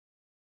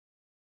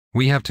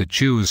We have to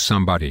choose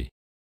somebody.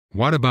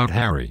 What about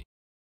Harry?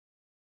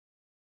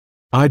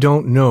 I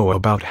don't know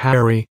about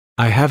Harry,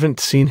 I haven't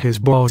seen his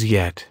balls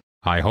yet.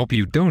 I hope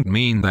you don't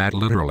mean that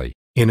literally.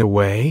 In a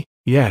way,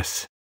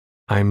 yes.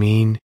 I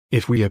mean,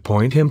 if we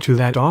appoint him to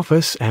that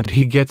office and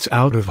he gets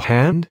out of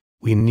hand,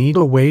 we need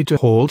a way to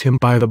hold him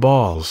by the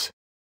balls.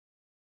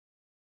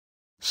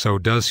 So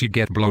does he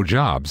get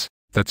blowjobs?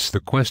 That's the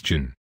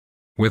question.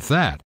 With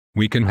that,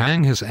 we can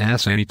hang his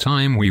ass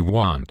anytime we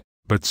want,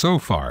 but so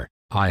far,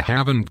 I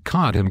haven't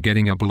caught him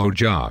getting a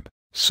blowjob,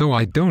 so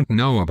I don't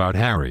know about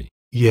Harry.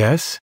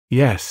 Yes.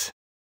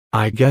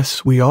 I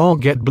guess we all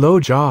get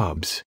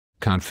blowjobs.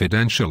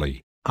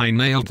 Confidentially, I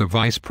nailed the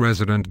vice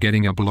president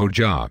getting a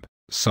blowjob,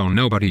 so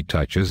nobody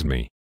touches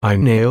me. I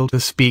nailed the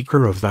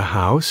Speaker of the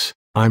House,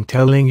 I'm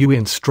telling you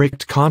in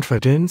strict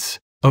confidence,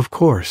 of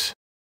course.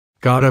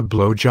 Got a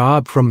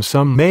blowjob from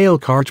some mail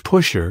cart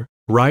pusher,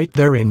 right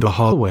there in the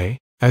hallway,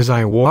 as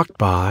I walked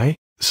by,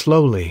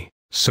 slowly.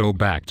 So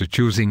back to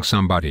choosing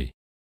somebody.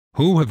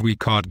 Who have we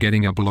caught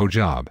getting a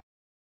blowjob?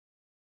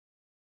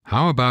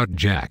 How about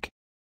Jack?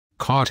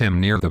 Caught him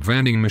near the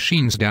vending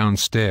machines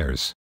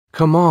downstairs.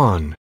 Come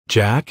on,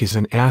 Jack is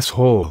an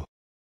asshole.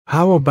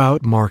 How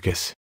about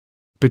Marcus?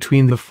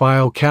 Between the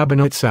file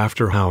cabinets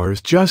after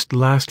hours just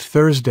last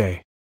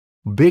Thursday.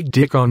 Big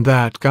dick on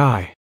that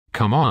guy.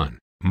 Come on,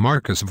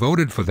 Marcus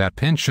voted for that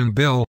pension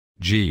bill,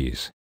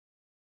 geez.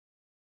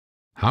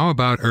 How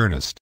about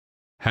Ernest?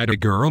 Had a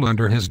girl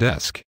under his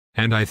desk,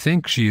 and I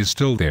think she is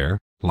still there,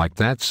 like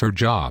that's her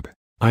job.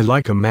 I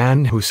like a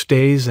man who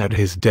stays at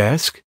his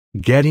desk,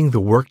 getting the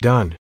work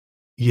done.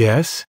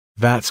 Yes,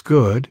 that's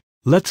good,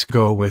 let's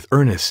go with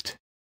Ernest.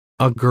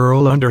 A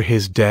girl under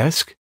his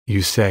desk,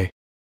 you say?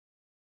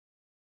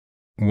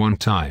 One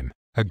time,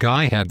 a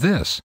guy had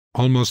this,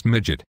 almost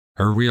midget,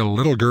 a real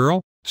little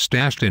girl,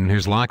 stashed in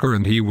his locker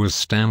and he was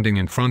standing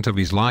in front of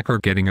his locker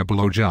getting a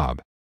blowjob.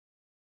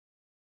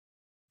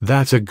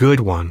 That's a good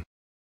one.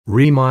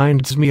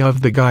 Reminds me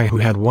of the guy who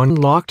had one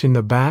locked in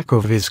the back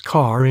of his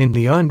car in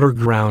the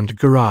underground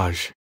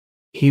garage.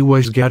 He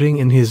was getting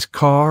in his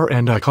car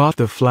and I caught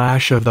the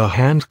flash of the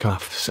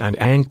handcuffs and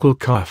ankle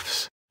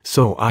cuffs,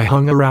 so I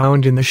hung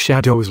around in the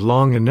shadows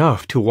long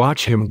enough to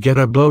watch him get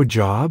a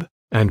blowjob,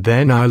 and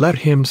then I let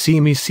him see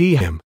me see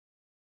him.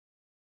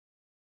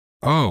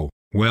 Oh,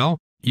 well,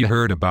 you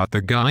heard about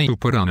the guy who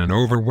put on an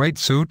overweight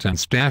suit and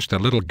stashed a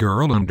little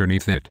girl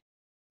underneath it.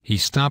 He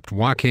stopped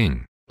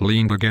walking,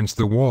 leaned against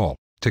the wall,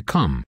 to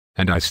come,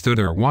 and I stood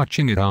there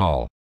watching it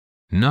all.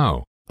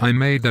 No, I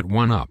made that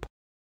one up.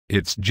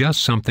 It's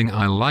just something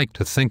I like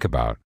to think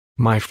about.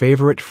 My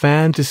favorite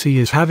fantasy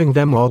is having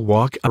them all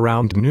walk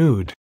around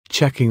nude,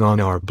 checking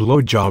on our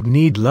blowjob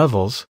need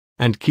levels,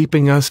 and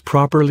keeping us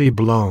properly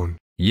blown.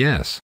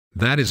 Yes,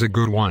 that is a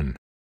good one.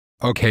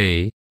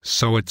 Okay,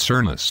 so it's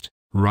Ernest,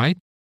 right?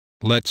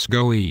 Let's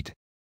go eat.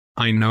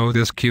 I know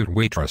this cute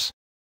waitress.